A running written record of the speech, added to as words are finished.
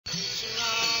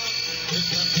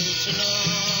And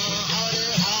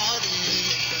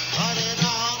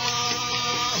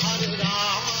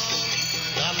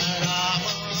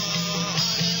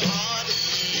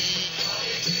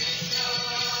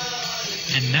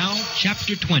now,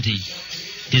 Chapter 20,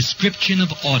 Description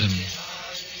of Autumn.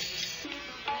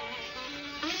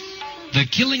 The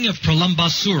killing of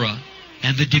Pralambasura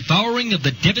and the devouring of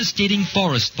the devastating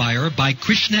forest fire by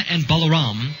Krishna and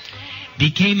Balaram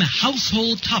became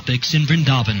household topics in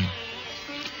Vrindavan.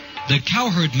 The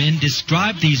cowherd men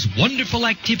described these wonderful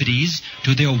activities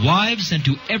to their wives and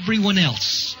to everyone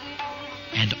else,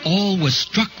 and all was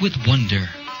struck with wonder.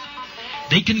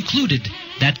 They concluded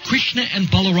that Krishna and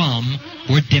Balaram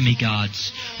were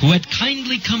demigods who had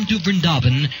kindly come to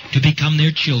Vrindavan to become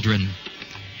their children.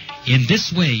 In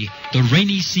this way, the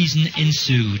rainy season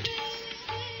ensued.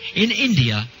 In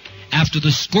India, after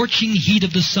the scorching heat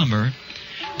of the summer,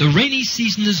 the rainy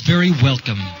season is very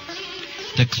welcome.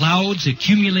 The clouds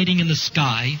accumulating in the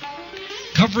sky,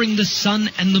 covering the sun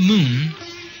and the moon,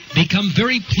 become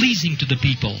very pleasing to the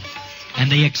people,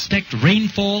 and they expect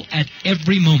rainfall at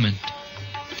every moment.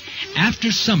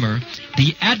 After summer,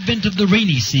 the advent of the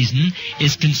rainy season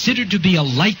is considered to be a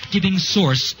life-giving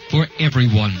source for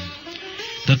everyone.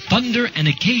 The thunder and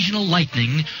occasional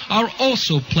lightning are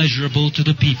also pleasurable to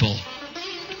the people.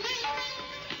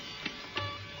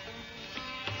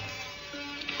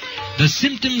 The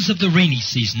symptoms of the rainy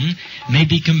season may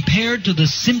be compared to the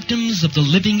symptoms of the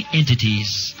living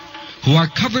entities, who are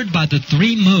covered by the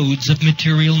three modes of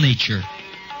material nature.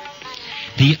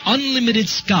 The unlimited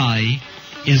sky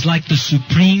is like the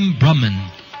supreme Brahman,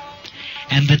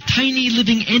 and the tiny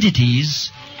living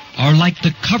entities are like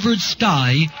the covered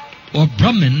sky or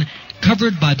Brahman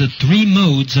covered by the three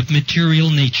modes of material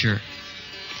nature.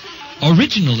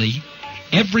 Originally,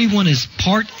 everyone is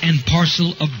part and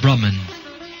parcel of Brahman.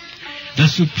 The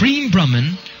supreme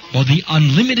Brahman, or the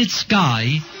unlimited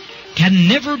sky, can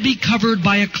never be covered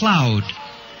by a cloud,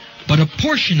 but a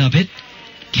portion of it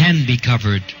can be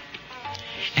covered.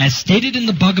 As stated in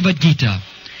the Bhagavad Gita,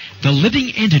 the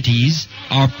living entities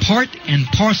are part and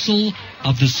parcel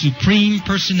of the Supreme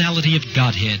Personality of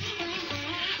Godhead,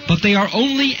 but they are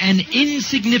only an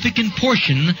insignificant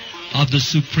portion of the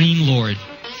Supreme Lord.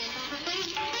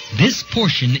 This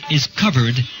portion is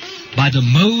covered by the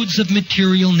modes of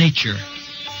material nature,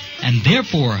 and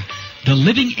therefore the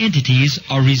living entities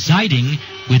are residing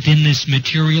within this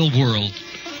material world.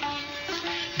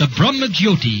 The Brahma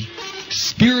Jyoti,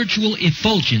 spiritual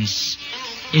effulgence,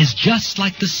 is just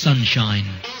like the sunshine.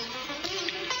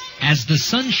 As the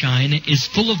sunshine is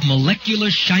full of molecular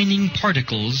shining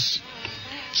particles,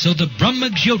 so the Brahma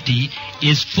Jyoti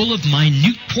is full of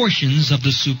minute portions of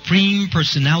the Supreme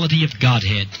Personality of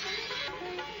Godhead.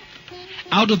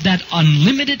 Out of that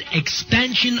unlimited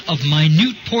expansion of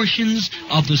minute portions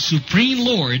of the Supreme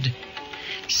Lord,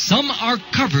 some are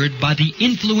covered by the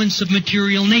influence of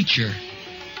material nature,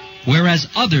 whereas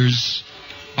others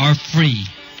are free.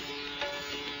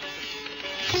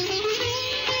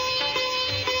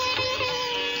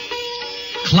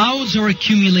 Clouds are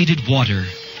accumulated water,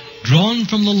 drawn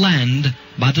from the land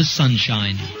by the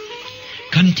sunshine.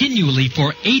 Continually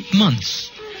for 8 months,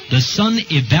 the sun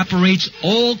evaporates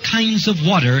all kinds of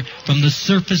water from the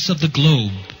surface of the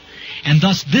globe, and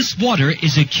thus this water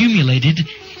is accumulated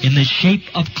in the shape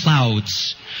of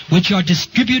clouds, which are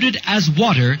distributed as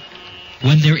water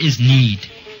when there is need.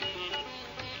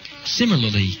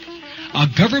 Similarly, a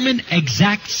government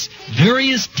exacts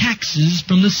various taxes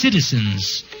from the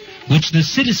citizens, which the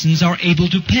citizens are able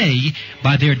to pay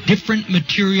by their different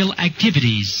material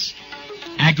activities,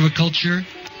 agriculture,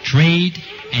 trade,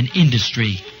 and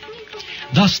industry.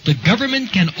 Thus, the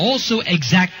government can also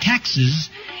exact taxes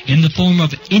in the form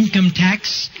of income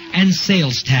tax and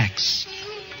sales tax.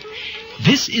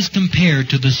 This is compared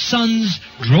to the sun's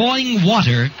drawing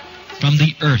water from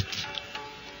the earth.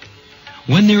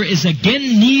 When there is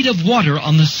again need of water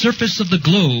on the surface of the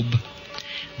globe,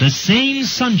 the same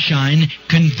sunshine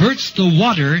converts the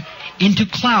water into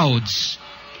clouds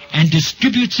and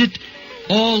distributes it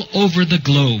all over the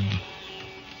globe.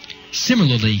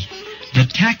 Similarly, the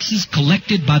taxes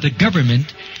collected by the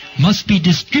government must be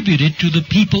distributed to the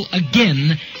people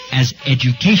again as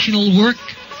educational work,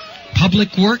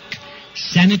 public work,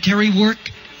 sanitary work,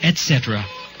 etc.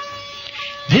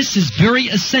 This is very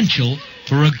essential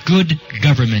for a good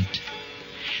government.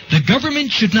 The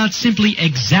government should not simply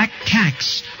exact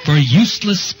tax for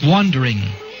useless squandering.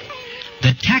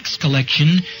 The tax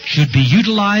collection should be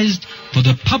utilized for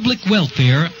the public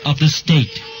welfare of the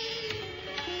state.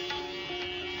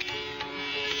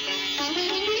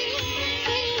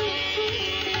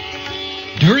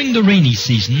 During the rainy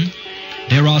season,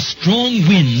 there are strong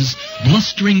winds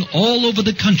blustering all over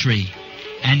the country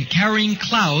and carrying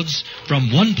clouds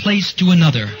from one place to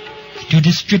another to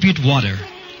distribute water.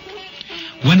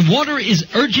 When water is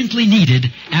urgently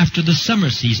needed after the summer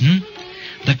season,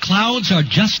 the clouds are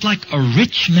just like a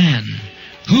rich man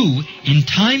who, in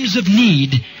times of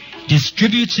need,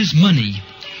 distributes his money,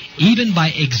 even by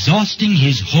exhausting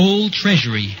his whole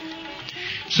treasury.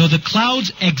 So the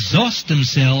clouds exhaust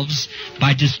themselves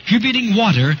by distributing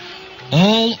water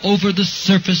all over the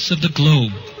surface of the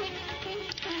globe.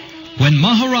 When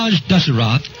Maharaj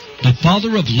Dasarath, the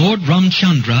father of Lord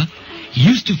Ramchandra,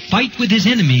 used to fight with his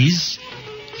enemies,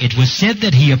 it was said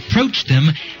that he approached them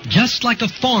just like a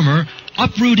farmer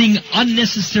uprooting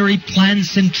unnecessary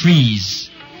plants and trees.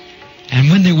 And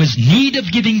when there was need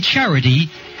of giving charity,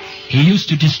 he used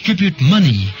to distribute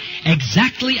money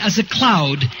exactly as a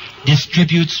cloud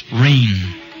distributes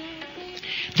rain.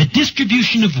 The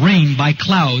distribution of rain by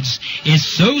clouds is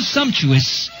so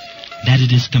sumptuous that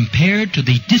it is compared to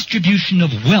the distribution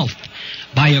of wealth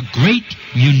by a great,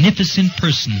 munificent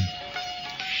person.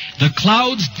 The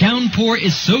clouds' downpour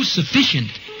is so sufficient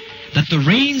that the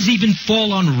rains even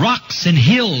fall on rocks and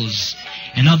hills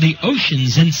and on the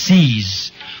oceans and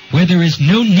seas, where there is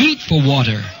no need for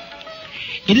water.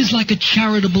 It is like a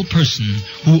charitable person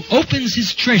who opens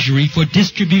his treasury for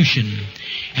distribution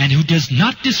and who does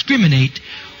not discriminate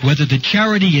whether the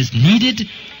charity is needed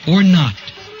or not.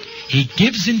 He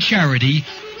gives in charity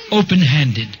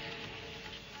open-handed.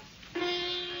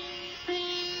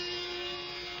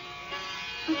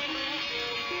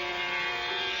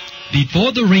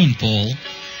 Before the rainfall,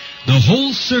 the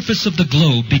whole surface of the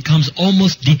globe becomes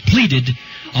almost depleted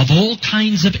of all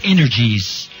kinds of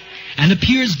energies and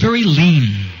appears very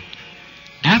lean.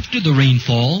 After the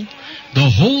rainfall, the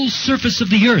whole surface of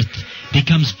the earth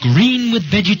becomes green with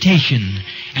vegetation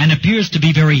and appears to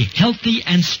be very healthy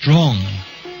and strong.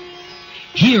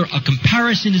 Here a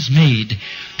comparison is made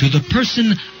to the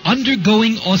person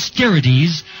undergoing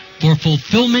austerities for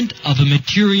fulfillment of a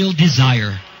material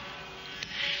desire.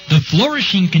 The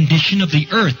flourishing condition of the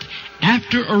earth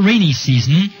after a rainy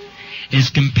season is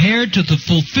compared to the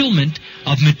fulfillment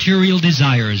of material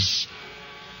desires.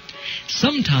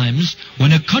 Sometimes,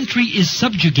 when a country is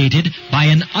subjugated by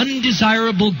an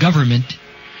undesirable government,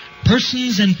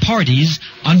 persons and parties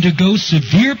undergo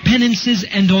severe penances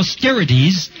and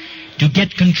austerities to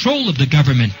get control of the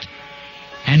government.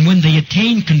 And when they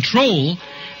attain control,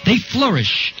 they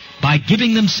flourish by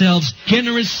giving themselves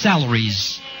generous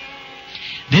salaries.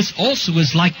 This also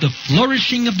is like the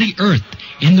flourishing of the earth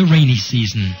in the rainy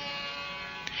season.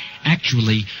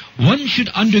 Actually, one should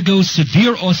undergo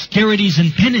severe austerities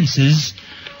and penances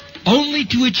only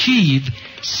to achieve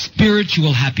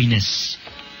spiritual happiness.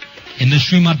 In the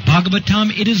Srimad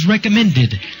Bhagavatam, it is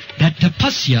recommended that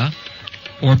tapasya,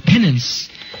 or penance,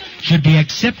 should be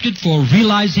accepted for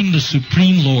realizing the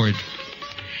Supreme Lord.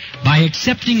 By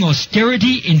accepting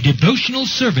austerity in devotional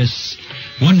service,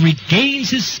 one regains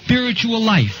his spiritual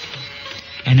life.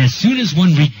 And as soon as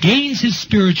one regains his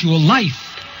spiritual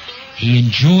life, he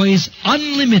enjoys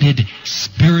unlimited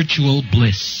spiritual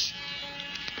bliss.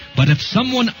 But if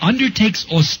someone undertakes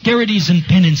austerities and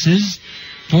penances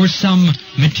for some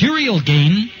material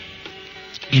gain,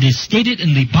 it is stated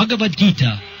in the Bhagavad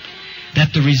Gita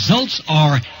that the results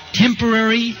are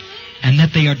temporary and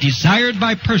that they are desired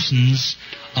by persons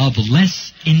of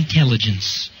less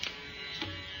intelligence.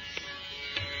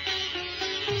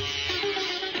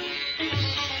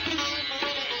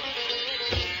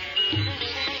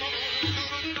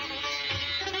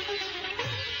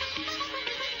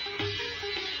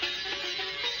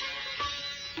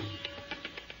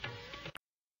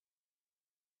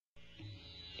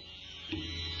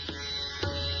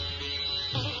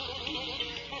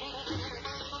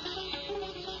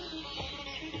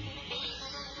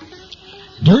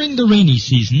 During the rainy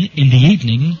season, in the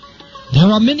evening,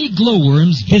 there are many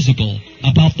glowworms visible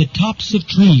about the tops of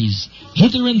trees,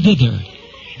 hither and thither,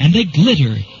 and they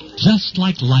glitter just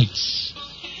like lights.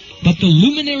 But the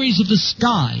luminaries of the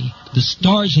sky, the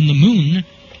stars and the moon,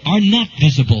 are not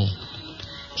visible.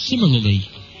 Similarly,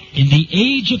 in the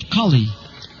age of Kali,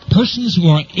 persons who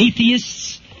are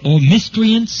atheists or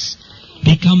miscreants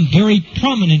become very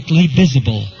prominently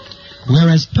visible,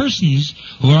 whereas persons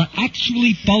who are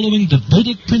actually following the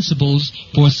Vedic principles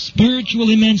for spiritual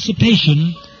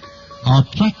emancipation are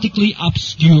practically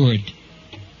obscured.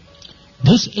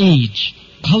 This age,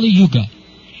 Kali Yuga,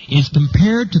 is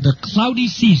compared to the cloudy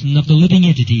season of the living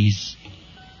entities.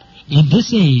 In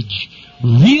this age,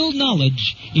 real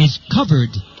knowledge is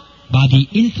covered by the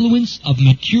influence of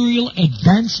material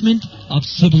advancement of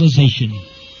civilization.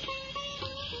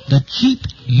 The cheap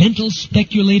mental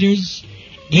speculators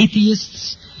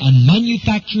atheists, and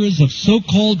manufacturers of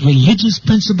so-called religious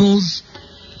principles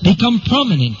become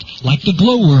prominent like the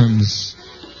glowworms,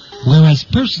 whereas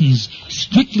persons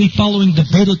strictly following the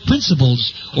Vedic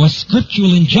principles or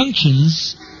scriptural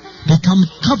injunctions become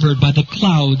covered by the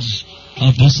clouds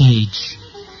of this age.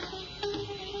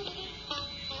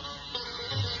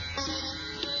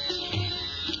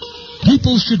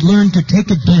 People should learn to take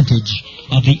advantage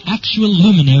of the actual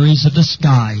luminaries of the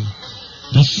sky,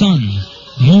 the sun,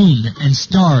 moon, and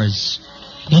stars,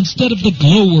 instead of the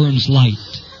glowworm's light.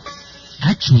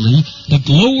 Actually, the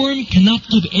glowworm cannot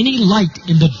give any light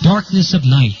in the darkness of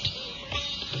night.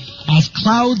 As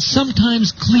clouds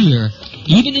sometimes clear,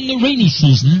 even in the rainy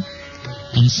season,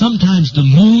 and sometimes the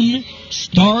moon,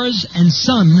 stars, and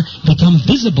sun become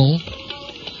visible,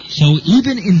 so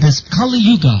even in this Kali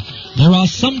Yuga, there are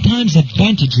sometimes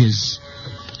advantages.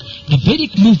 The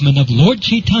Vedic movement of Lord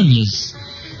Chaitanya's,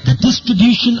 the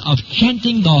distribution of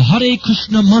chanting the Hare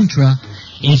Krishna mantra,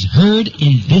 is heard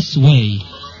in this way.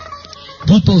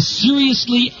 People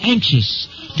seriously anxious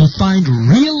to find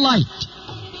real light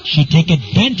should take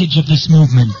advantage of this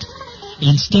movement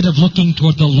instead of looking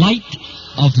toward the light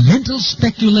of mental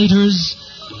speculators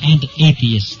and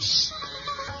atheists.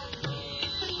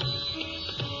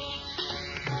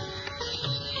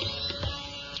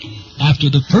 After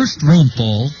the first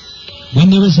rainfall, when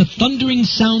there is a thundering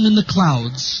sound in the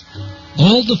clouds,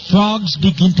 all the frogs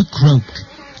begin to croak,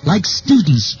 like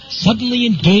students suddenly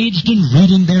engaged in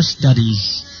reading their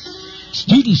studies.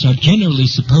 Students are generally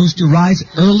supposed to rise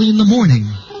early in the morning.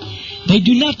 They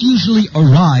do not usually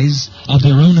arise of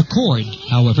their own accord,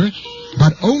 however,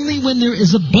 but only when there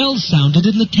is a bell sounded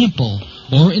in the temple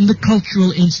or in the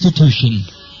cultural institution.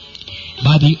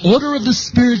 By the order of the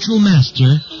spiritual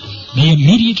master, they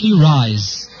immediately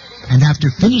rise, and after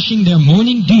finishing their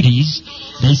morning duties,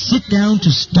 they sit down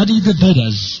to study the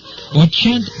Vedas or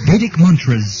chant Vedic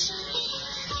mantras.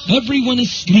 Everyone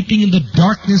is sleeping in the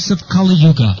darkness of Kali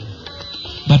Yuga,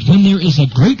 but when there is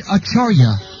a great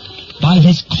Acharya, by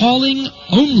his calling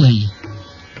only,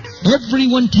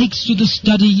 everyone takes to the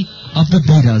study of the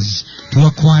Vedas to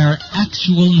acquire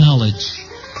actual knowledge.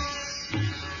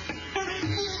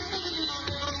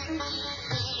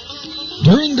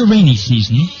 During the rainy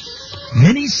season,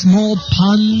 many small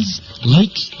ponds,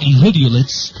 lakes, and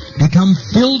rivulets become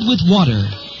filled with water.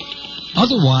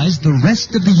 Otherwise, the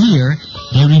rest of the year,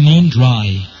 they remain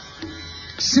dry.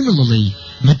 Similarly,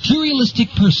 materialistic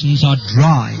persons are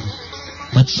dry,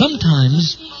 but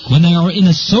sometimes, when they are in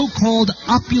a so-called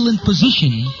opulent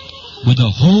position, with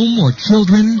a home or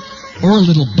children or a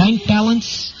little bank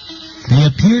balance, they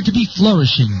appear to be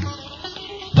flourishing.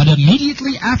 But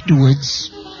immediately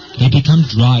afterwards, they become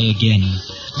dry again,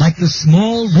 like the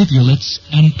small rivulets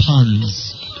and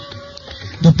ponds.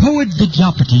 The poet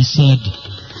Vidyapati said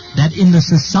that in the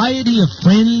society of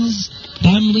friends,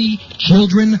 family,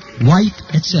 children, wife,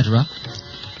 etc.,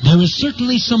 there is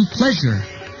certainly some pleasure,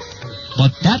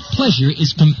 but that pleasure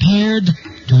is compared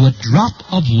to a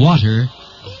drop of water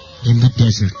in the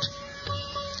desert.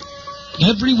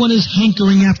 Everyone is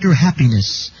hankering after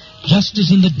happiness, just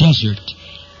as in the desert,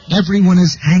 everyone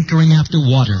is hankering after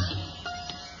water.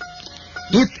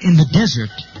 If in the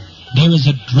desert there is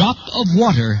a drop of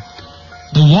water,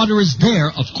 the water is there,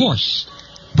 of course,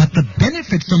 but the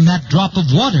benefit from that drop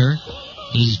of water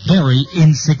is very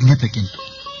insignificant.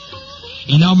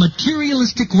 In our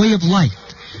materialistic way of life,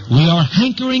 we are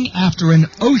hankering after an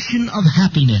ocean of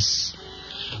happiness.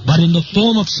 But in the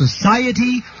form of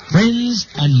society, friends,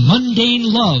 and mundane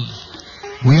love,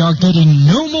 we are getting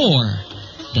no more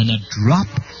than a drop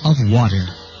of water.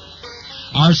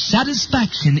 Our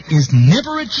satisfaction is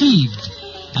never achieved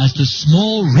as the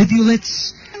small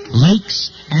rivulets,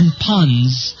 lakes, and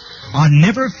ponds are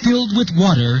never filled with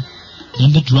water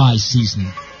in the dry season.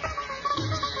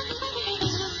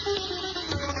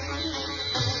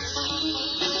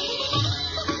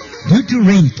 Due to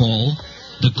rainfall,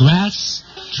 the grass,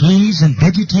 trees, and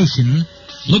vegetation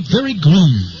look very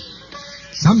green.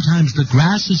 Sometimes the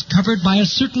grass is covered by a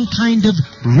certain kind of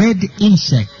red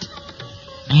insect.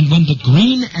 And when the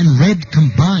green and red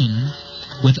combine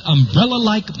with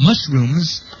umbrella-like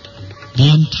mushrooms, the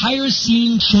entire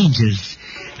scene changes,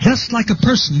 just like a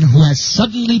person who has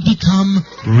suddenly become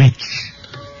rich.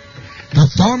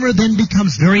 The farmer then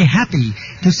becomes very happy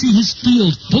to see his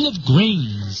field full of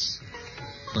grains.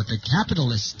 But the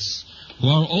capitalists, who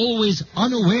are always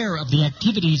unaware of the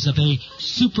activities of a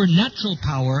supernatural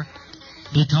power,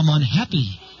 become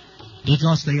unhappy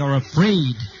because they are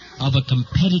afraid of a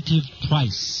competitive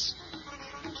price.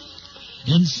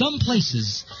 In some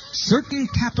places, certain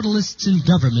capitalists in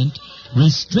government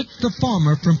restrict the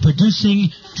farmer from producing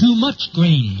too much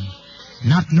grain,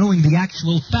 not knowing the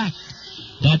actual fact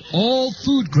that all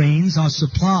food grains are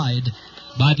supplied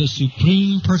by the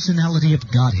Supreme Personality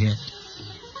of Godhead.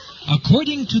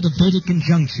 According to the Vedic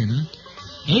injunction,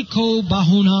 Eko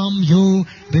Bahunam Yo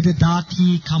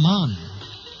Vidadati Kaman,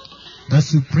 the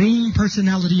Supreme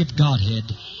Personality of Godhead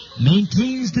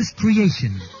maintains this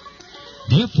creation.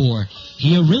 Therefore,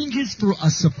 He arranges for a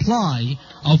supply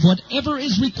of whatever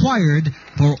is required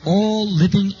for all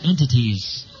living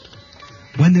entities.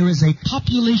 When there is a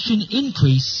population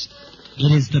increase,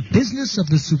 it is the business of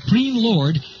the Supreme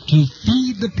Lord to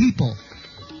feed the people.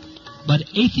 But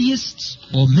atheists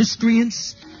or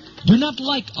miscreants do not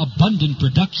like abundant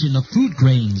production of food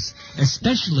grains,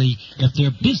 especially if their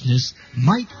business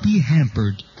might be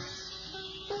hampered.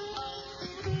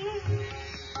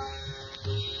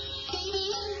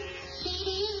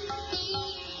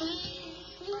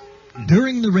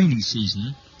 During the rainy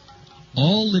season,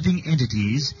 all living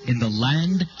entities in the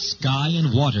land, sky,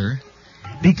 and water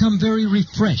become very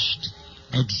refreshed,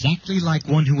 exactly like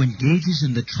one who engages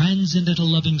in the transcendental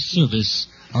loving service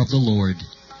of the Lord.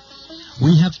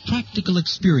 We have practical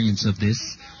experience of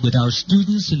this with our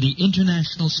students in the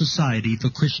International Society for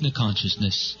Krishna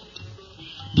Consciousness.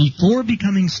 Before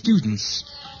becoming students,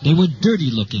 they were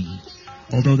dirty-looking,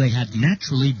 although they had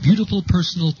naturally beautiful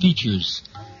personal features.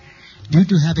 Due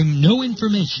to having no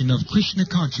information of Krishna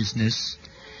consciousness,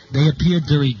 they appeared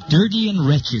very dirty and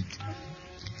wretched.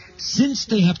 Since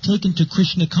they have taken to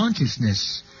Krishna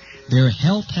consciousness, their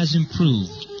health has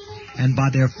improved, and by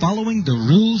their following the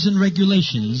rules and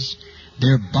regulations,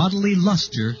 their bodily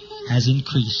luster has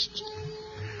increased.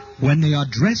 When they are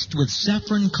dressed with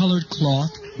saffron-colored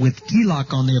cloth, with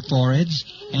tilak on their foreheads,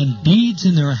 and beads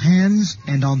in their hands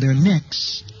and on their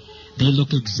necks, they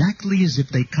look exactly as if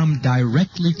they come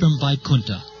directly from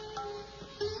Vaikuntha.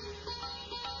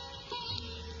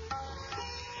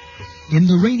 In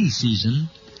the rainy season,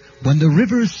 when the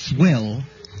rivers swell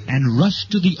and rush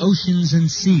to the oceans and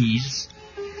seas,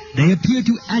 they appear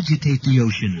to agitate the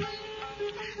ocean.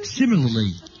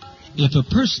 Similarly, if a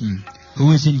person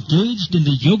who is engaged in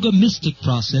the yoga mystic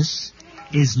process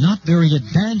is not very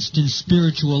advanced in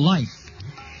spiritual life,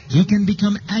 he can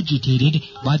become agitated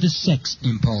by the sex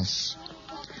impulse.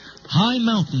 High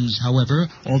mountains, however,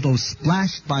 although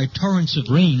splashed by torrents of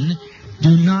rain,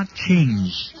 do not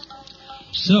change.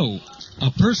 So,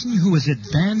 a person who is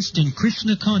advanced in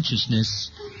Krishna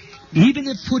consciousness, even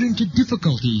if put into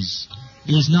difficulties,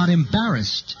 is not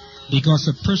embarrassed, because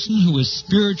a person who is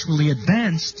spiritually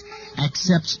advanced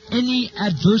accepts any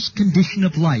adverse condition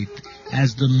of life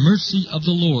as the mercy of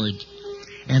the Lord,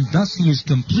 and thus he is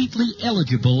completely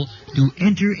eligible to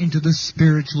enter into the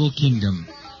spiritual kingdom.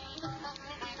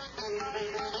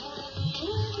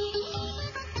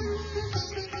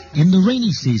 In the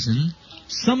rainy season,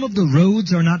 some of the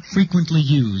roads are not frequently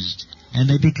used, and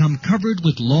they become covered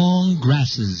with long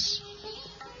grasses.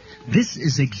 This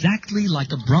is exactly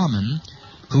like a Brahmin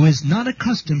who is not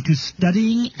accustomed to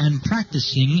studying and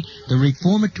practicing the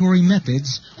reformatory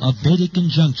methods of Vedic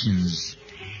injunctions.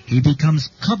 He becomes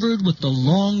covered with the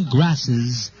long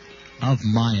grasses of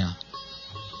Maya.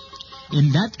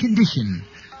 In that condition,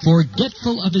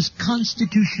 forgetful of his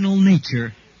constitutional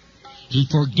nature, he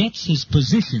forgets his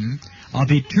position of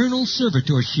eternal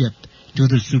servitorship to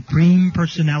the Supreme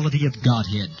Personality of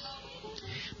Godhead.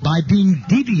 By being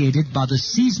deviated by the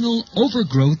seasonal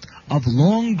overgrowth of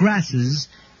long grasses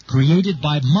created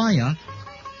by Maya,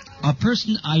 a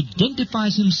person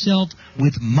identifies himself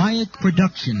with Mayic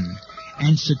production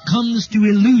and succumbs to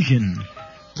illusion,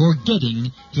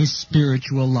 forgetting his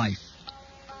spiritual life.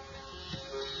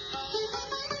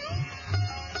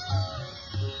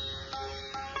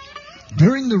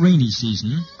 During the rainy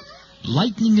season,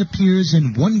 lightning appears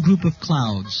in one group of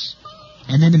clouds,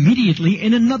 and then immediately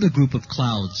in another group of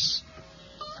clouds.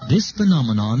 This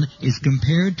phenomenon is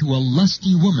compared to a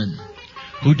lusty woman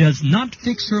who does not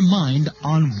fix her mind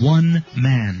on one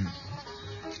man.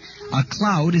 A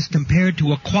cloud is compared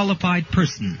to a qualified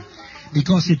person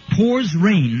because it pours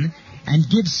rain and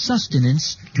gives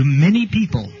sustenance to many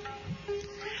people.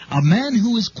 A man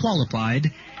who is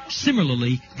qualified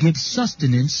similarly gives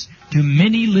sustenance to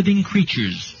many living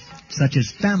creatures, such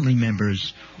as family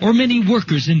members or many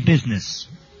workers in business.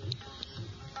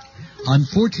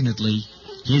 Unfortunately,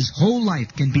 his whole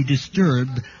life can be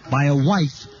disturbed by a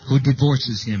wife who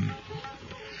divorces him.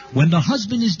 When the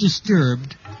husband is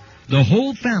disturbed, the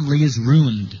whole family is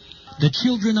ruined, the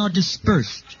children are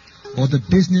dispersed, or the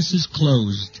business is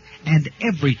closed, and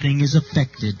everything is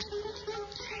affected.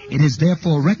 It is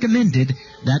therefore recommended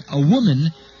that a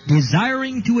woman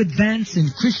desiring to advance in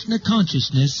Krishna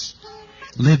consciousness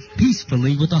live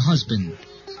peacefully with a husband.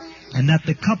 and that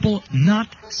the couple not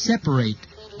separate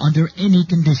under any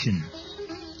condition.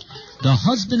 The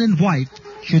husband and wife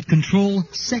should control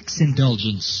sex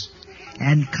indulgence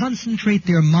and concentrate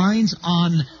their minds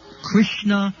on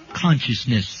Krishna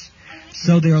consciousness,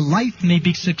 so their life may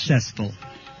be successful.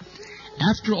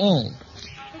 After all,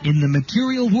 in the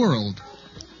material world,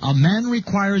 a man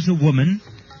requires a woman,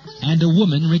 and a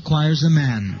woman requires a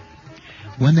man.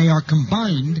 When they are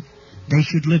combined, they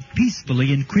should live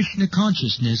peacefully in Krishna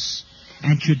consciousness,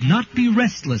 and should not be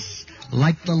restless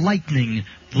like the lightning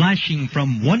flashing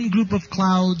from one group of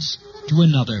clouds to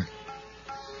another.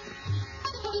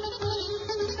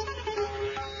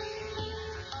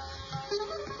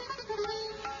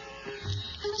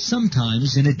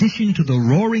 Sometimes, in addition to the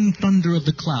roaring thunder of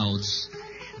the clouds,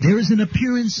 there is an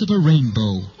appearance of a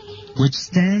rainbow, which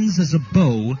stands as a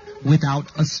bow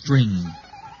without a string.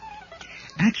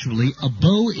 Actually, a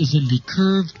bow is in the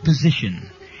curved position,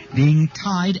 being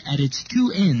tied at its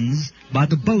two ends by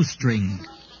the bowstring.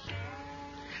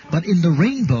 But in the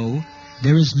rainbow,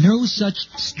 there is no such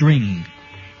string,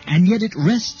 and yet it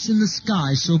rests in the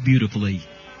sky so beautifully.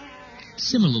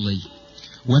 Similarly,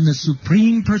 when the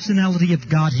Supreme Personality of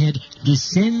Godhead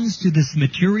descends to this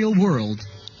material world,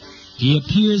 He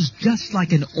appears just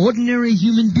like an ordinary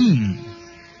human being,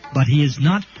 but He is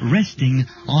not resting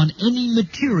on any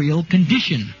material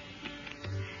condition.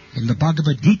 In the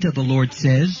Bhagavad Gita, the Lord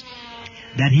says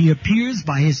that He appears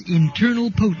by His internal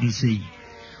potency,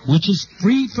 which is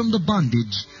free from the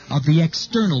bondage of the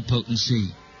external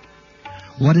potency.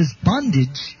 What is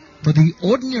bondage for the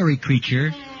ordinary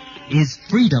creature is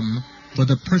freedom for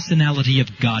the personality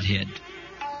of Godhead.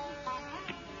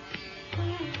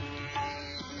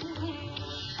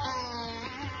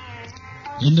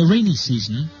 In the rainy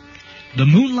season, the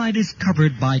moonlight is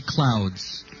covered by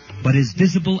clouds, but is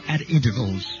visible at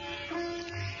intervals.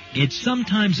 It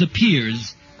sometimes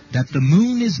appears that the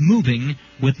moon is moving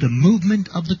with the movement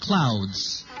of the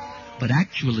clouds, but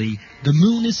actually the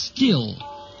moon is still.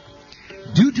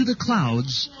 Due to the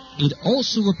clouds, it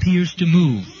also appears to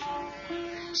move.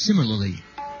 Similarly,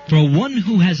 for one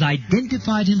who has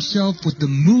identified himself with the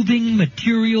moving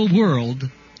material world,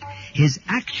 his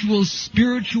actual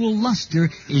spiritual luster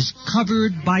is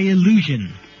covered by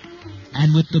illusion,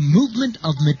 and with the movement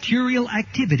of material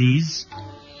activities,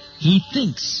 he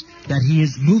thinks that he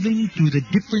is moving through the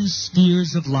different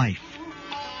spheres of life.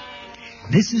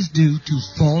 This is due to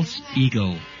false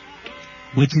ego,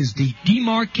 which is the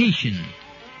demarcation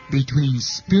between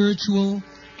spiritual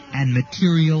and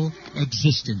material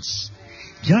existence,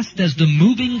 just as the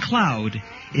moving cloud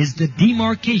is the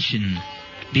demarcation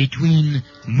between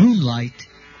moonlight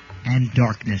and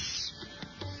darkness.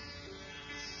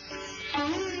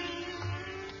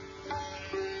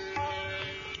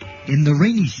 In the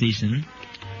rainy season,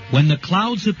 when the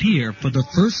clouds appear for the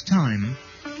first time,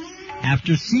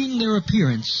 after seeing their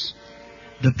appearance,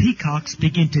 the peacocks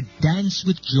begin to dance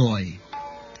with joy.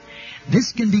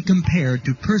 This can be compared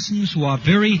to persons who are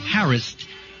very harassed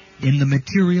in the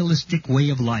materialistic way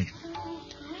of life.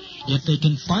 If they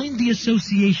can find the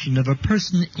association of a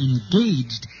person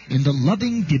engaged in the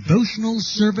loving devotional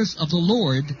service of the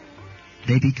Lord,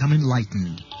 they become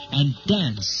enlightened and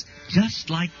dance just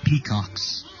like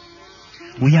peacocks.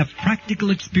 We have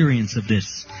practical experience of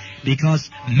this because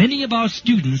many of our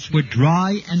students were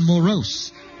dry and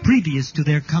morose previous to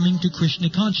their coming to Krishna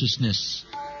consciousness.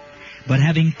 But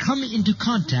having come into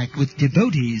contact with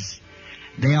devotees,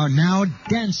 they are now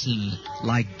dancing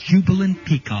like jubilant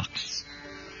peacocks.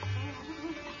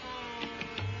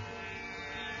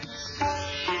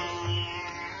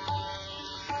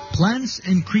 Plants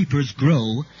and creepers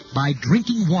grow by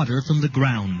drinking water from the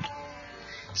ground.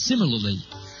 Similarly,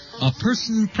 a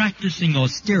person practicing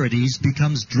austerities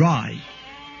becomes dry,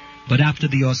 but after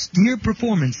the austere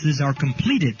performances are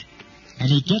completed and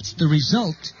he gets the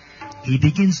result, he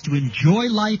begins to enjoy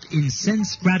life in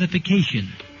sense gratification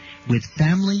with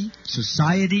family,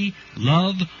 society,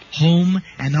 love, home,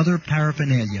 and other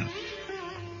paraphernalia.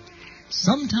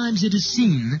 Sometimes it is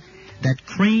seen that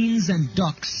cranes and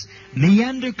ducks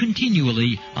meander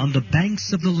continually on the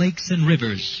banks of the lakes and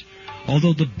rivers,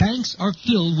 although the banks are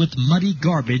filled with muddy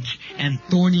garbage and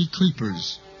thorny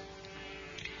creepers.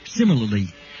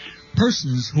 Similarly,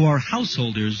 persons who are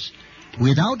householders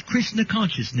without Krishna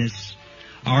consciousness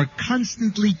are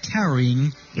constantly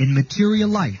tarrying in material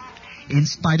life in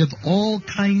spite of all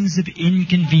kinds of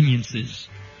inconveniences.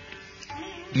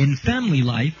 In family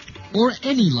life, or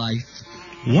any life,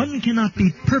 one cannot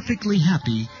be perfectly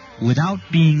happy without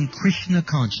being Krishna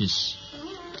conscious.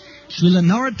 Srila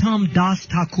Narottam Das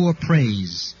Thakur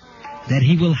prays that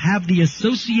he will have the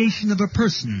association of a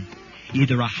person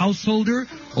either a householder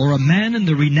or a man in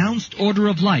the renounced order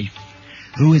of life,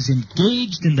 who is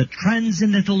engaged in the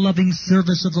transcendental loving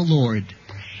service of the Lord,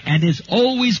 and is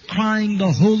always crying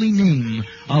the holy name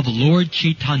of Lord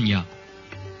Chaitanya.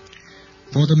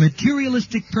 For the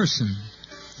materialistic person,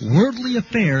 worldly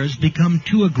affairs become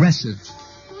too aggressive,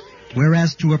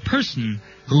 whereas to a person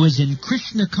who is in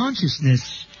Krishna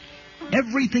consciousness,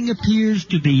 everything appears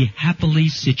to be happily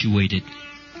situated.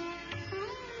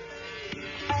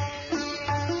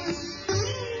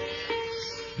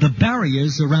 The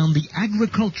barriers around the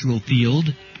agricultural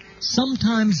field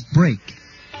sometimes break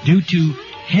due to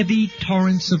heavy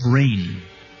torrents of rain.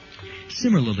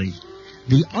 Similarly,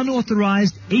 the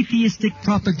unauthorized atheistic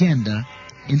propaganda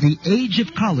in the age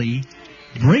of Kali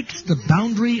breaks the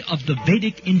boundary of the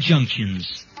Vedic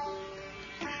injunctions.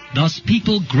 Thus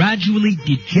people gradually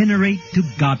degenerate to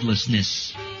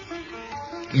godlessness.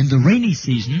 In the rainy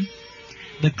season,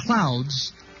 the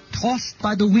clouds, tossed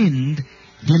by the wind,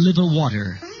 deliver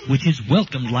water, which is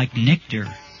welcomed like nectar.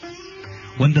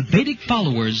 When the Vedic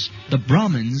followers, the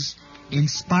Brahmins,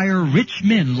 inspire rich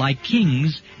men like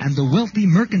kings and the wealthy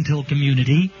mercantile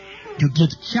community to give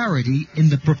charity in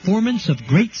the performance of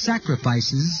great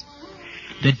sacrifices,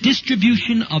 the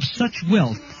distribution of such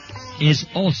wealth is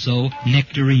also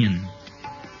nectarian.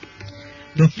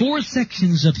 The four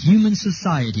sections of human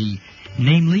society,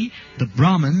 namely the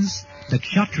Brahmins, the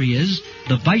Kshatriyas,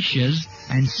 the Vaishyas,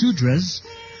 and Shudras,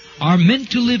 are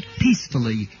meant to live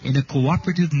peacefully in a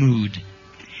cooperative mood.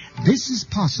 This is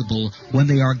possible when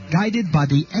they are guided by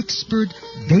the expert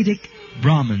Vedic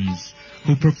Brahmins,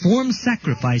 who perform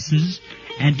sacrifices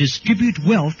and distribute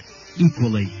wealth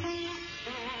equally.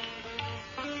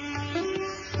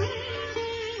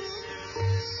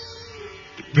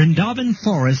 Vrindavan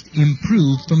forest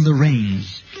improved from the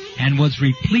rains and was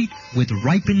replete with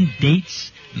ripened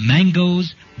dates,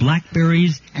 mangoes,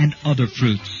 blackberries, and other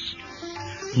fruits.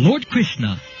 Lord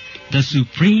Krishna, the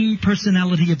Supreme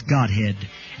Personality of Godhead,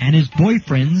 and his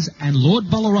boyfriends and Lord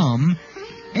Balaram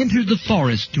entered the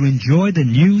forest to enjoy the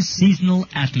new seasonal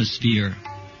atmosphere.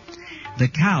 The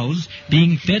cows,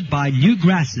 being fed by new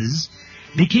grasses,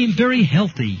 became very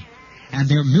healthy, and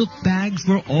their milk bags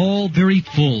were all very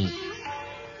full.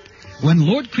 When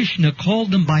Lord Krishna called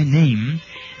them by name,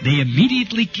 they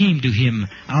immediately came to him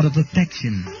out of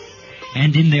affection,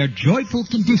 and in their joyful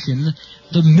condition,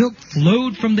 the milk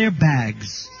flowed from their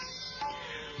bags.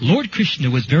 Lord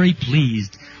Krishna was very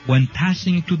pleased when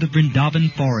passing through the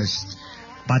Vrindavan forest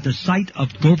by the site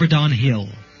of Govardhan Hill.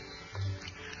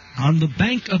 On the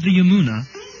bank of the Yamuna,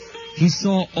 he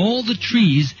saw all the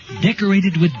trees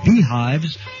decorated with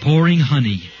beehives pouring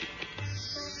honey.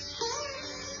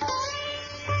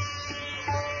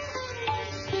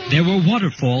 There were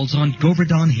waterfalls on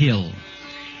Govardhan Hill,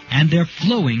 and their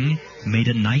flowing made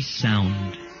a nice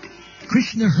sound.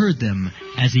 Krishna heard them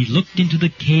as he looked into the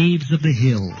caves of the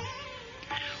hill.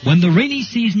 When the rainy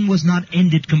season was not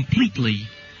ended completely,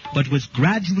 but was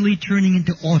gradually turning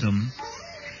into autumn,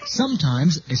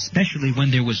 sometimes, especially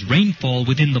when there was rainfall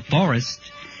within the forest,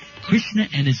 Krishna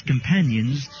and his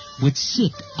companions would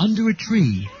sit under a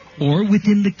tree or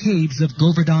within the caves of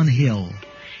Govardhan Hill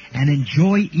and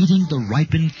enjoy eating the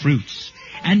ripened fruits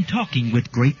and talking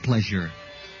with great pleasure.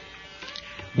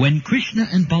 When Krishna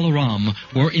and Balaram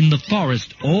were in the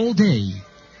forest all day,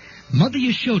 Mother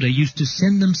Yashoda used to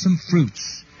send them some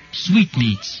fruits,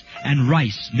 sweetmeats, and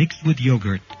rice mixed with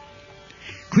yogurt.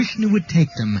 Krishna would take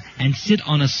them and sit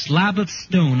on a slab of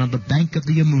stone on the bank of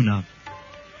the Yamuna.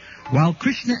 While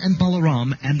Krishna and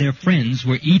Balaram and their friends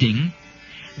were eating,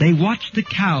 they watched the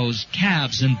cows,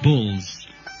 calves, and bulls.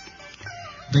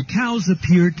 The cows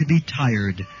appeared to be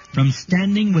tired from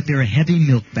standing with their heavy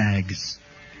milk bags.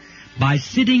 By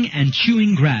sitting and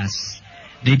chewing grass,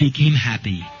 they became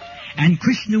happy, and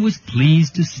Krishna was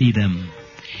pleased to see them.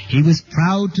 He was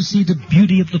proud to see the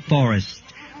beauty of the forest,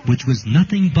 which was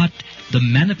nothing but the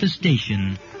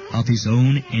manifestation of his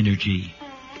own energy.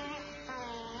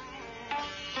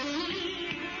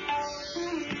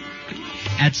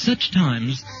 At such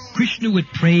times, Krishna would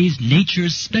praise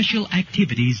nature's special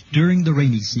activities during the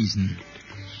rainy season.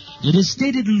 It is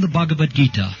stated in the Bhagavad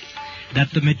Gita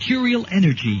that the material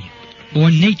energy,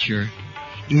 or nature,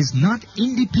 is not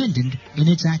independent in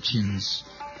its actions.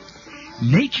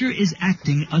 Nature is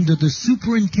acting under the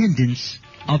superintendence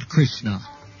of Krishna.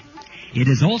 It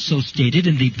is also stated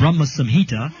in the Brahma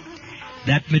Samhita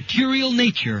that material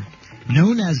nature,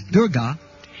 known as Durga,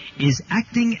 is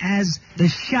acting as the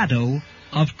shadow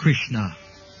of Krishna.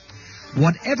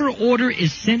 Whatever order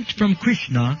is sent from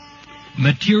Krishna,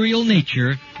 material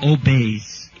nature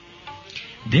obeys.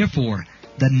 Therefore,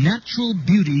 the natural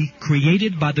beauty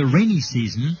created by the rainy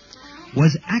season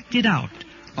was acted out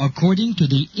according to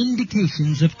the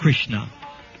indications of Krishna.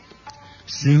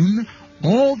 Soon,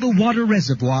 all the water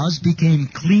reservoirs became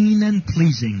clean and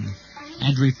pleasing,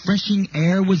 and refreshing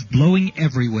air was blowing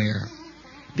everywhere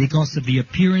because of the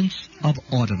appearance of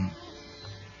autumn.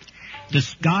 The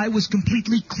sky was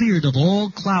completely cleared of all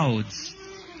clouds,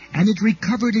 and it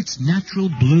recovered its natural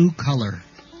blue color.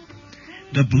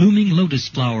 The blooming lotus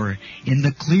flower in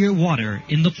the clear water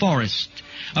in the forest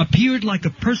appeared like a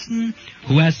person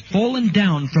who has fallen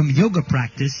down from yoga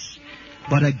practice,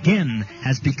 but again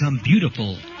has become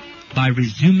beautiful by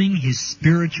resuming his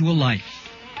spiritual life.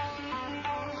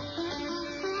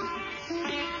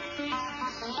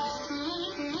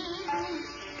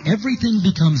 Everything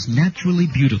becomes naturally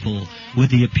beautiful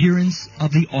with the appearance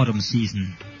of the autumn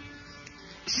season.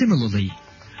 Similarly,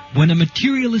 when a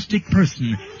materialistic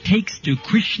person takes to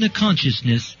Krishna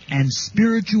consciousness and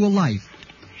spiritual life,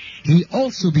 he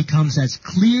also becomes as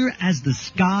clear as the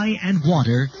sky and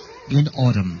water in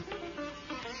autumn.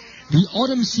 The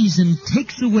autumn season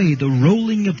takes away the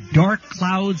rolling of dark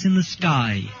clouds in the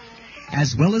sky,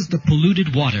 as well as the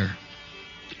polluted water.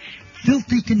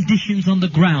 Filthy conditions on the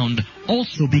ground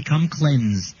also become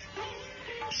cleansed.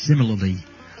 Similarly,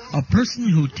 a person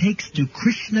who takes to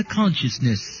Krishna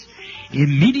consciousness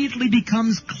immediately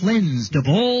becomes cleansed of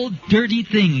all dirty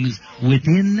things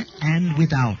within and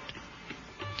without.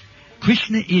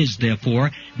 Krishna is, therefore,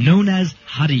 known as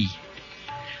Hari.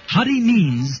 Hari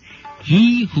means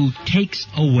he who takes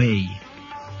away.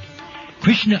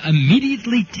 Krishna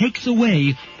immediately takes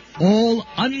away all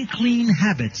unclean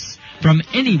habits from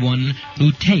anyone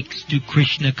who takes to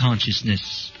Krishna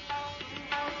consciousness.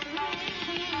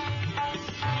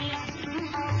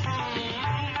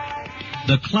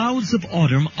 The clouds of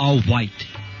autumn are white,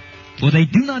 for they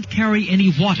do not carry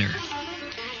any water.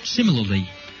 Similarly,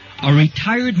 a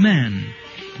retired man,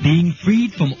 being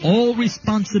freed from all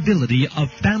responsibility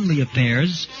of family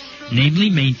affairs, namely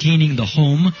maintaining the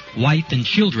home, wife, and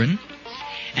children,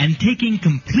 and taking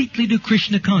completely to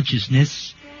Krishna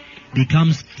consciousness,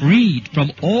 becomes freed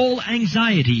from all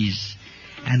anxieties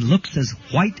and looks as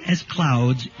white as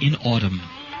clouds in autumn.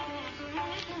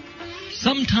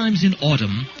 Sometimes in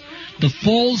autumn, the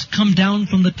falls come down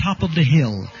from the top of the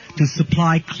hill to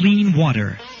supply clean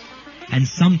water, and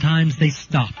sometimes they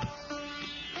stop.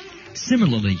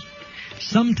 Similarly,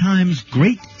 sometimes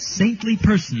great saintly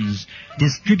persons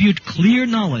distribute clear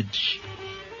knowledge,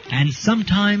 and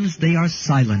sometimes they are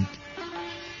silent.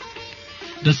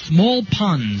 The small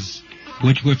ponds,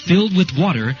 which were filled with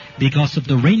water because of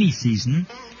the rainy season,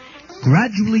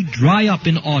 gradually dry up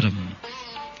in autumn.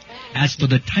 As for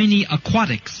the tiny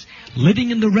aquatics living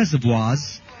in the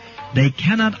reservoirs, they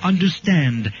cannot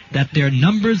understand that their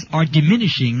numbers are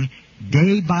diminishing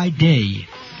day by day,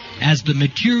 as the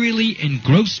materially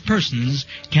engrossed persons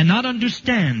cannot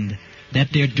understand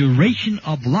that their duration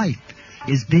of life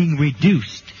is being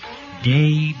reduced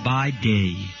day by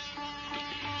day.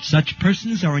 Such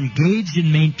persons are engaged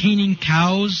in maintaining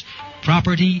cows,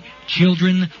 property,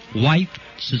 children, wife,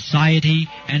 society,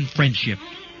 and friendship.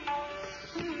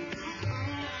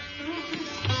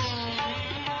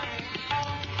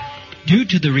 Due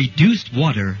to the reduced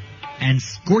water and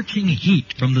scorching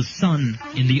heat from the sun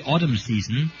in the autumn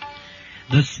season,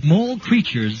 the small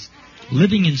creatures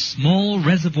living in small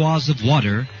reservoirs of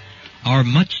water are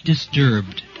much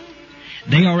disturbed.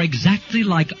 They are exactly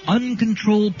like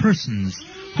uncontrolled persons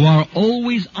who are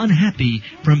always unhappy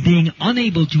from being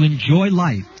unable to enjoy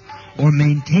life or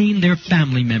maintain their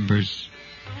family members.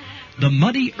 The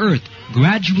muddy earth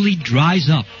gradually dries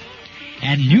up,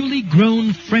 and newly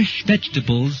grown fresh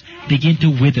vegetables begin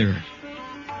to wither.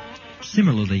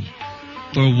 Similarly,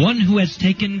 for one who has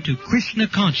taken to Krishna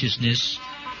consciousness,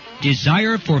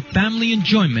 desire for family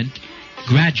enjoyment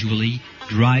gradually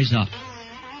dries up.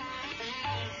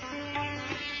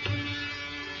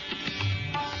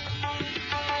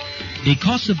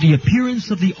 Because of the appearance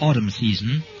of the autumn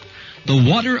season, the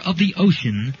water of the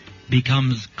ocean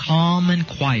becomes calm and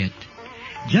quiet,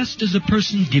 just as a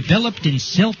person developed in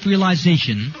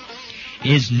self-realization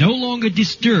is no longer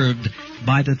disturbed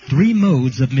by the three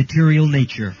modes of material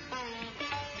nature.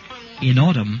 In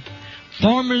autumn,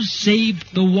 farmers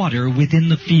saved the water within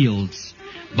the fields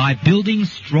by building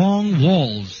strong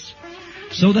walls,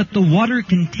 so that the water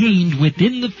contained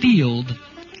within the field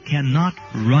cannot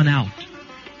run out.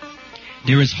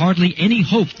 There is hardly any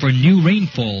hope for new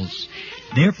rainfalls.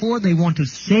 Therefore, they want to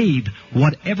save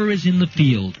whatever is in the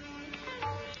field.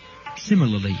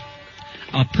 Similarly,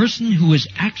 a person who is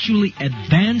actually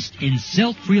advanced in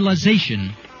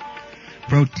self-realization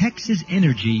protects his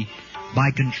energy by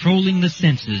controlling the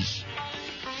senses.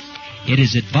 It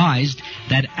is advised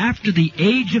that after the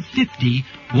age of 50,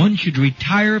 one should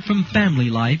retire from family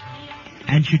life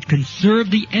and should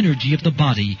conserve the energy of the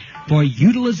body for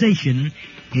utilization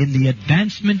in the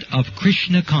advancement of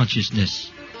Krishna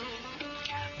consciousness.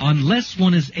 Unless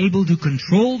one is able to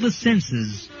control the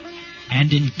senses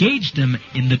and engage them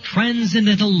in the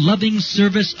transcendental loving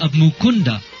service of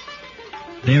Mukunda,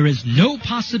 there is no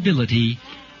possibility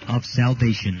of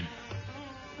salvation.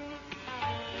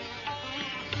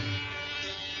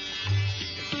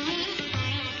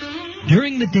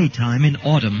 During the daytime in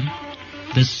autumn,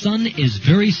 the sun is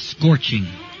very scorching,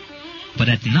 but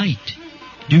at night,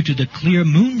 due to the clear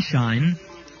moonshine,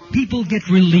 people get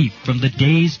relief from the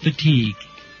day's fatigue.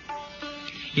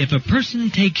 If a person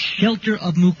takes shelter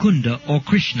of Mukunda or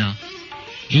Krishna,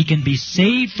 he can be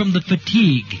saved from the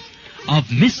fatigue of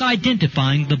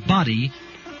misidentifying the body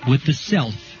with the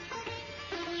self.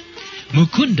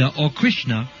 Mukunda or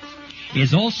Krishna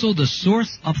is also the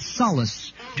source of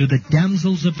solace to the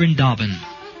damsels of Vrindavan.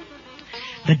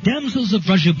 The damsels of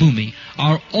Vrajabhumi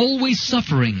are always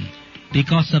suffering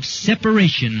because of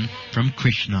separation from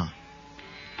Krishna.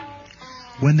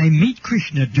 When they meet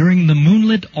Krishna during the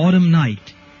moonlit autumn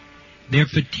night, their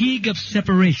fatigue of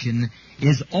separation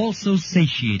is also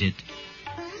satiated.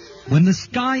 When the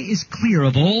sky is clear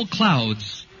of all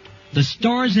clouds, the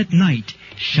stars at night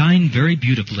shine very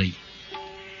beautifully.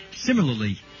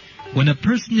 Similarly, when a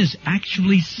person is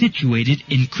actually situated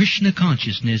in Krishna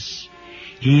consciousness,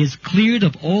 he is cleared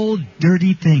of all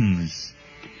dirty things,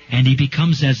 and he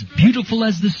becomes as beautiful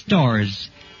as the stars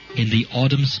in the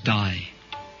autumn sky.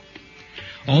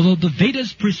 Although the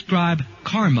Vedas prescribe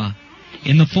karma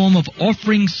in the form of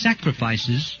offering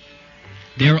sacrifices,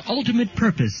 their ultimate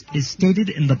purpose is stated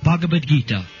in the Bhagavad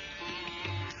Gita.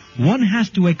 One has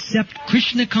to accept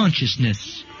Krishna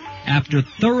consciousness after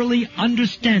thoroughly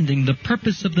understanding the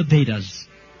purpose of the Vedas.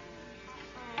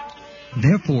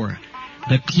 Therefore,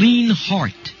 the clean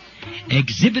heart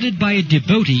exhibited by a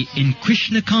devotee in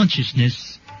Krishna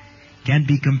consciousness can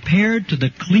be compared to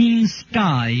the clean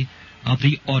sky of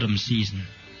the autumn season.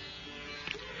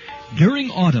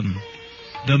 During autumn,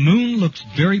 the moon looks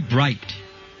very bright,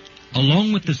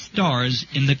 along with the stars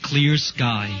in the clear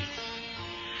sky.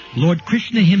 Lord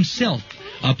Krishna himself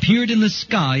appeared in the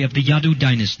sky of the Yadu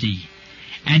dynasty,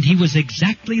 and he was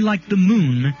exactly like the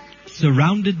moon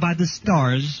surrounded by the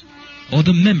stars or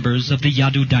the members of the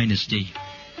Yadu dynasty.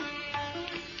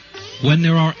 When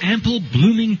there are ample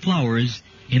blooming flowers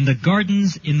in the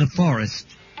gardens in the forest,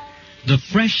 the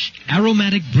fresh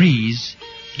aromatic breeze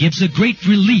gives a great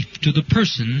relief to the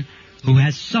person who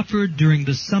has suffered during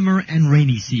the summer and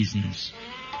rainy seasons.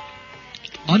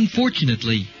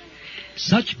 Unfortunately,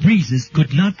 such breezes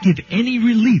could not give any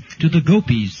relief to the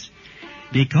gopis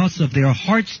because of their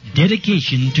heart's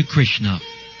dedication to Krishna.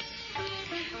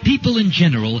 People in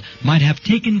general might have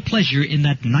taken pleasure in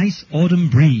that nice autumn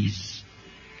breeze,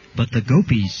 but the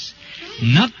gopis,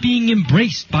 not being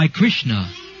embraced by Krishna,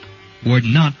 were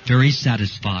not very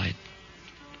satisfied.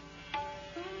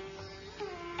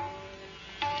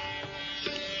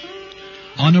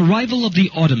 On arrival of the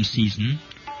autumn season,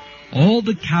 all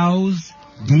the cows,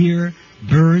 deer,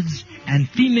 birds, and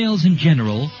females in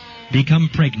general become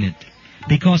pregnant,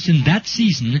 because in that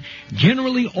season,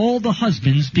 generally all the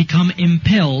husbands become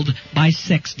impelled by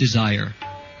sex desire.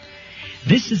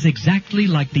 This is exactly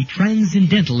like the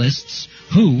transcendentalists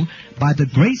who, by the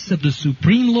grace of the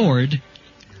Supreme Lord,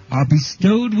 are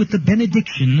bestowed with the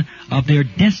benediction of their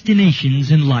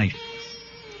destinations in life.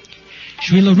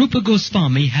 Srila Rupa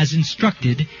Goswami has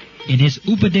instructed in his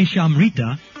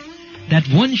Upadeshamrita that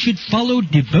one should follow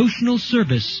devotional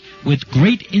service with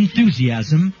great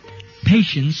enthusiasm,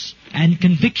 patience, and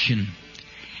conviction,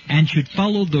 and should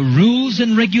follow the rules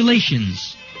and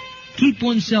regulations, keep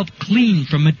oneself clean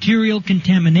from material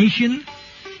contamination,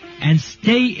 and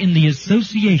stay in the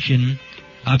association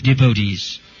of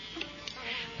devotees.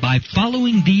 By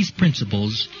following these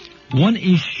principles, one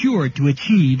is sure to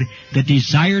achieve the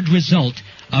desired result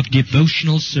of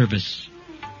devotional service.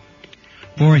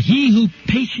 For he who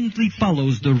patiently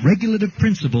follows the regulative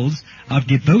principles of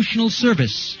devotional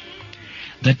service,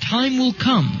 the time will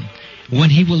come when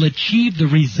he will achieve the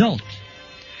result,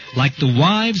 like the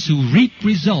wives who reap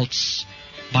results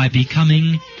by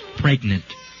becoming pregnant.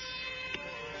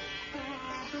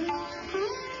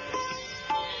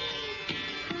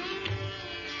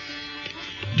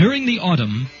 During the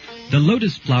autumn, the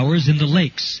lotus flowers in the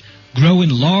lakes grow in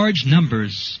large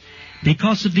numbers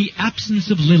because of the absence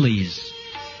of lilies.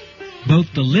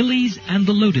 Both the lilies and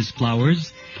the lotus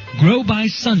flowers grow by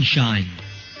sunshine,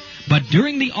 but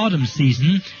during the autumn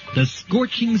season, the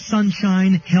scorching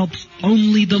sunshine helps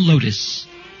only the lotus.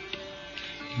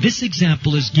 This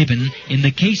example is given in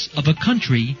the case of a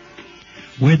country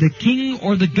where the king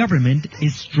or the government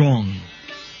is strong.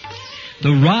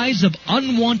 The rise of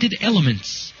unwanted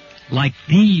elements, like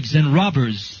thieves and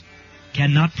robbers,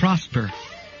 cannot prosper.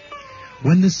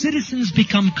 When the citizens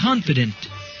become confident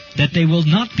that they will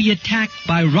not be attacked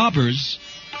by robbers,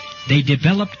 they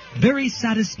develop very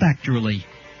satisfactorily.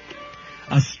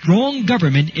 A strong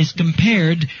government is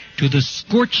compared to the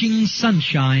scorching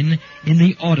sunshine in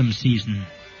the autumn season.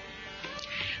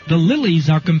 The lilies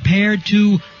are compared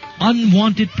to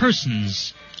unwanted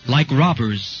persons, like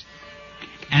robbers,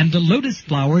 and the lotus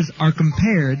flowers are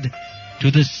compared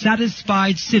to the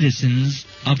satisfied citizens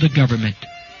of the government.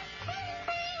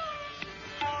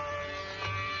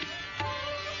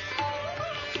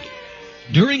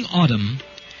 During autumn,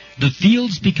 the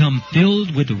fields become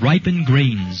filled with ripened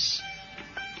grains.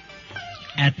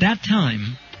 At that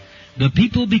time, the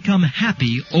people become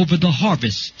happy over the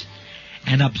harvest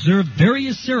and observe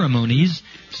various ceremonies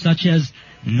such as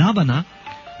Navana,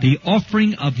 the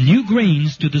offering of new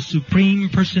grains to the Supreme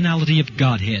Personality of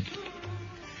Godhead.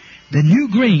 The new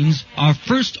grains are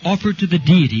first offered to the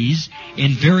deities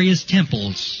in various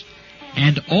temples,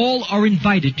 and all are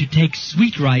invited to take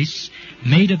sweet rice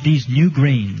made of these new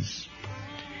grains.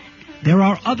 There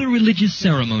are other religious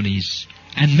ceremonies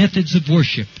and methods of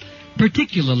worship,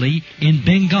 particularly in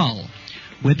Bengal,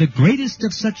 where the greatest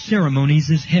of such ceremonies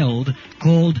is held,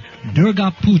 called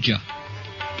Durga Puja.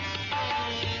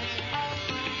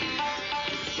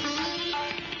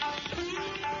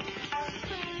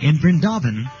 In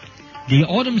Vrindavan, the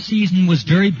autumn season was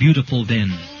very beautiful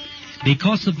then,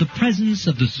 because of the presence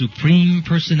of the Supreme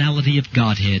Personality of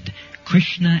Godhead,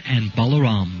 Krishna and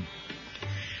Balaram.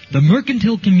 The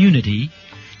mercantile community,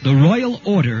 the royal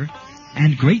order,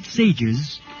 and great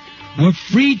sages were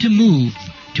free to move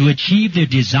to achieve their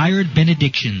desired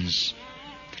benedictions.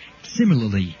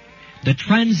 Similarly, the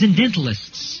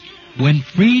transcendentalists, when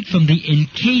freed from the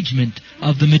encagement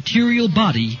of the material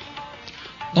body,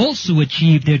 also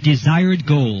achieved their desired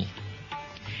goal.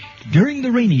 During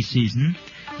the rainy season,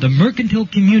 the mercantile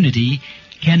community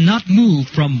cannot move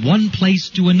from one place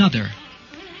to another,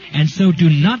 and so do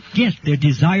not get their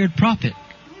desired profit.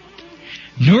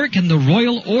 Nor can the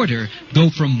royal order go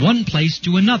from one place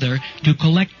to another to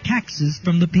collect taxes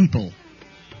from the people.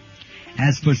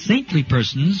 As for saintly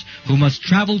persons who must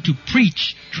travel to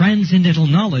preach transcendental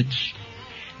knowledge,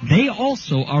 they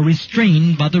also are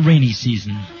restrained by the rainy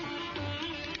season.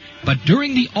 But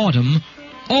during the autumn,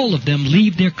 all of them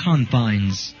leave their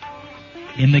confines.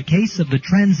 In the case of the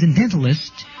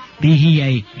transcendentalist, be he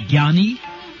a jnani,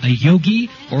 a yogi,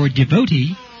 or a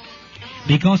devotee,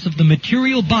 because of the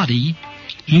material body,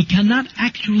 he cannot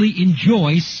actually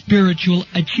enjoy spiritual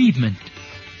achievement.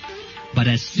 But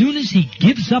as soon as he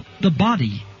gives up the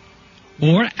body,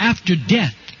 or after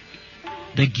death,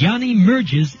 the jnani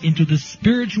merges into the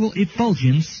spiritual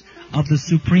effulgence of the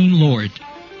Supreme Lord.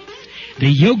 The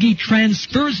yogi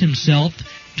transfers himself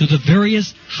to the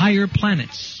various higher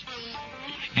planets,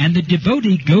 and the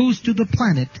devotee goes to the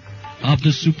planet of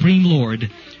the Supreme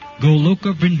Lord,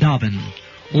 Goloka Vrindavan,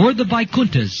 or the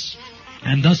Vaikunthas,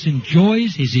 and thus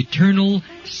enjoys his eternal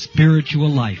spiritual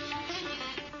life.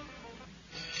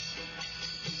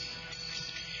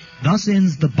 Thus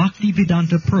ends the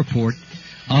Bhaktivedanta purport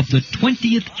of the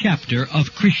 20th chapter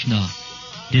of Krishna,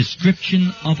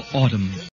 Description of Autumn.